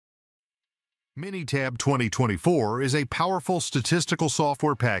Minitab 2024 is a powerful statistical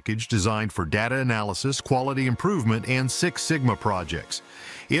software package designed for data analysis, quality improvement, and Six Sigma projects.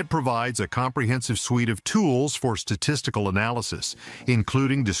 It provides a comprehensive suite of tools for statistical analysis,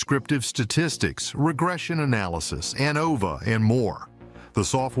 including descriptive statistics, regression analysis, ANOVA, and more. The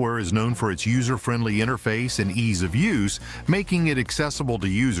software is known for its user-friendly interface and ease of use, making it accessible to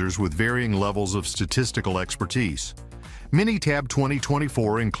users with varying levels of statistical expertise. Minitab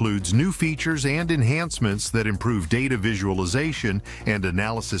 2024 includes new features and enhancements that improve data visualization and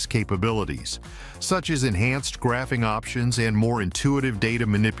analysis capabilities, such as enhanced graphing options and more intuitive data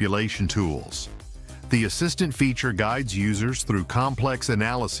manipulation tools. The Assistant feature guides users through complex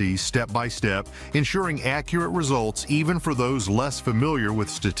analyses step by step, ensuring accurate results even for those less familiar with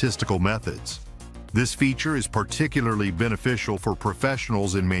statistical methods. This feature is particularly beneficial for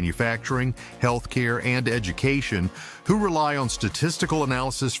professionals in manufacturing, healthcare, and education who rely on statistical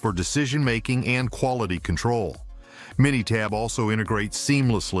analysis for decision-making and quality control. Minitab also integrates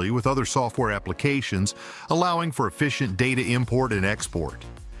seamlessly with other software applications, allowing for efficient data import and export.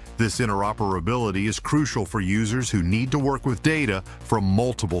 This interoperability is crucial for users who need to work with data from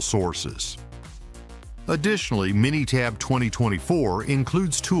multiple sources. Additionally, Minitab 2024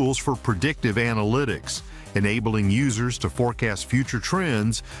 includes tools for predictive analytics, enabling users to forecast future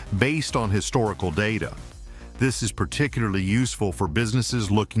trends based on historical data. This is particularly useful for businesses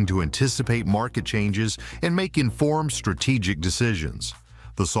looking to anticipate market changes and make informed strategic decisions.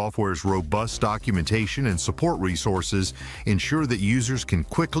 The software's robust documentation and support resources ensure that users can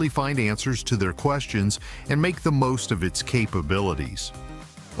quickly find answers to their questions and make the most of its capabilities.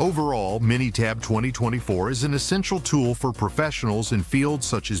 Overall, Minitab 2024 is an essential tool for professionals in fields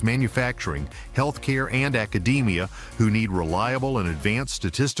such as manufacturing, healthcare, and academia who need reliable and advanced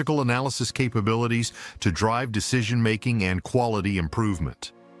statistical analysis capabilities to drive decision-making and quality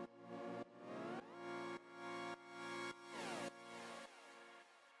improvement.